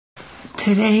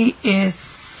Today is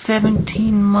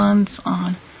 17 months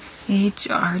on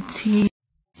HRT.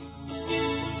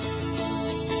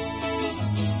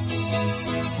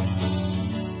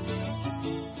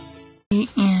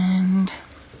 And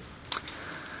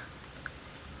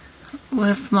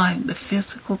with the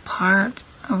physical part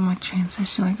of my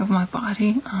transition, like of my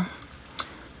body,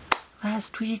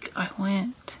 last week I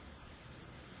went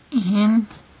in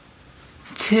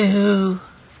to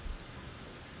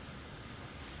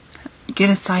get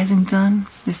a sizing done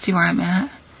to see where I'm at,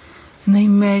 and they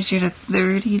measured a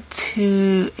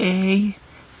 32A.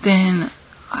 Then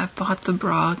I bought the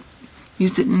bra,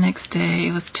 used it the next day.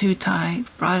 It was too tight,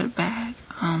 brought it back.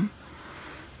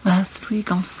 Last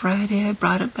week on Friday I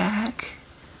brought it back.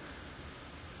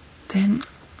 Then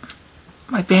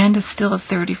my band is still a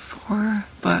 34,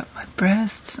 but my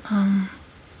breasts,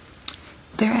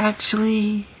 they're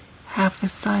actually half a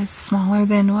size smaller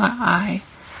than what I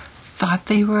thought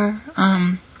they were,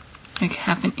 like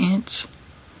half an inch.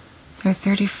 They're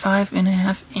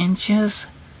 35.5 inches,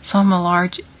 so I'm a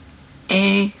large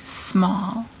A,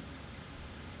 small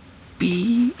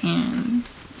B, and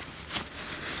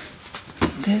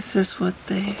this is what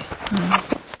they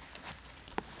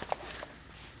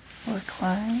look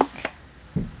like.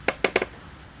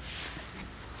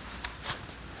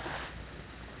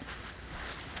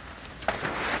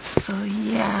 So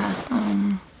yeah,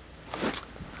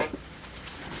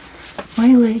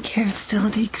 my leg hair is still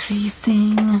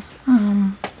decreasing.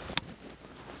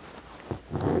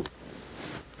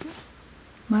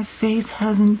 My face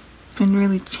hasn't been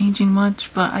really changing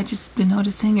much, but I just been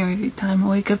noticing every time I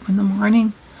wake up in the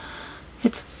morning,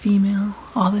 it's a female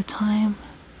all the time.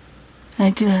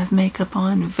 I do have makeup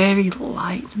on, very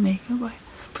light makeup. I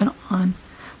put on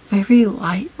very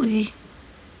lightly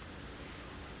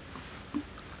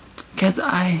because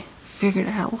I figured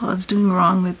out what I was doing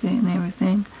wrong with it and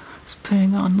everything. I was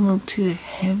putting on a little too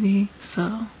heavy,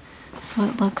 so that's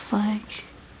what it looks like.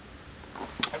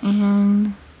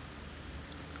 And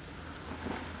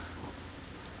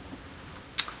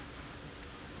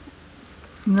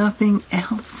nothing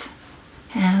else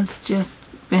has just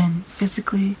been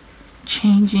physically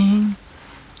changing.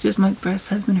 It's just my breasts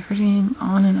have been hurting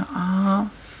on and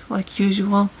off like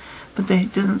usual, but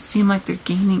it doesn't seem like they're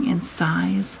gaining in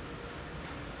size.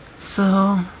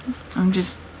 So I'm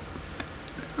just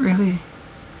really,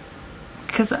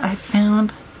 because I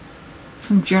found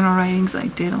some journal writings I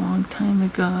did a long time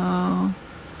ago.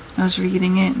 I was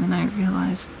reading it and then I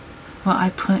realized what I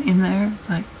put in there. It's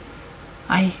like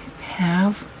I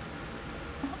have,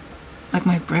 like,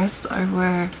 my breasts are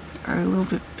a little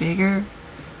bit bigger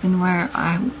than where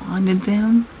I wanted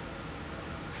them,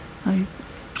 like,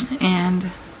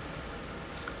 and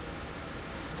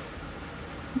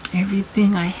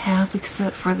everything I have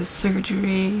except for the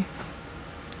surgery.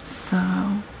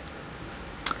 So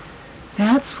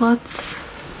that's what's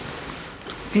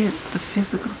the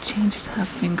physical changes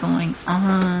have been going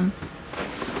on.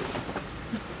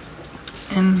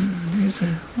 And there's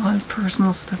a lot of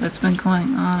personal stuff that's been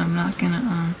going on I'm not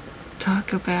gonna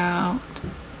talk about,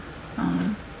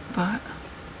 but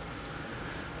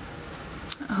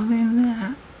other than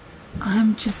that,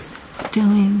 I'm just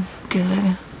doing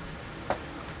good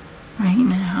right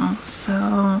now.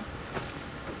 So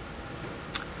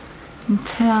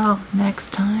until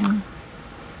next time,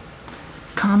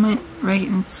 comment, rate,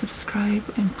 and subscribe,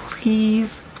 and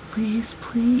please, please,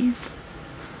 please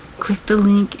click the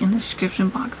link in the description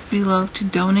box below to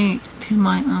donate to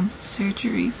my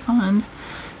surgery fund,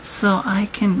 so I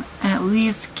can at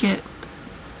least get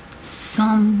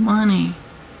some money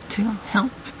to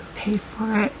help pay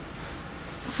for it,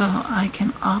 so I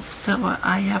can offset what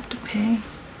I have to pay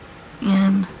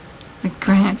and the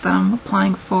grant that I'm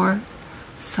applying for,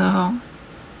 so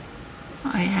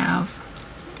I have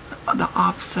the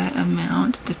offset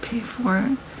amount to pay for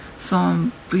it, so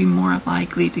I'll be more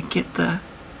likely to get the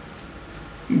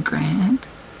grant.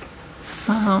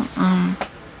 So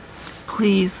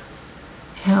please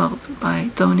help by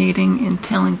donating and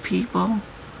telling people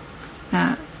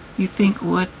that you think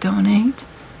would donate.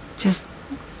 Just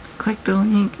click the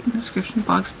link in the description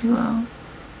box below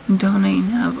and donate,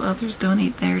 and have others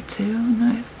donate there too, and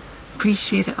I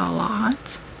appreciate it a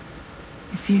lot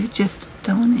if you just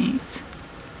donate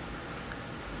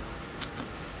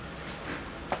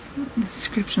in the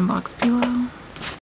description box below.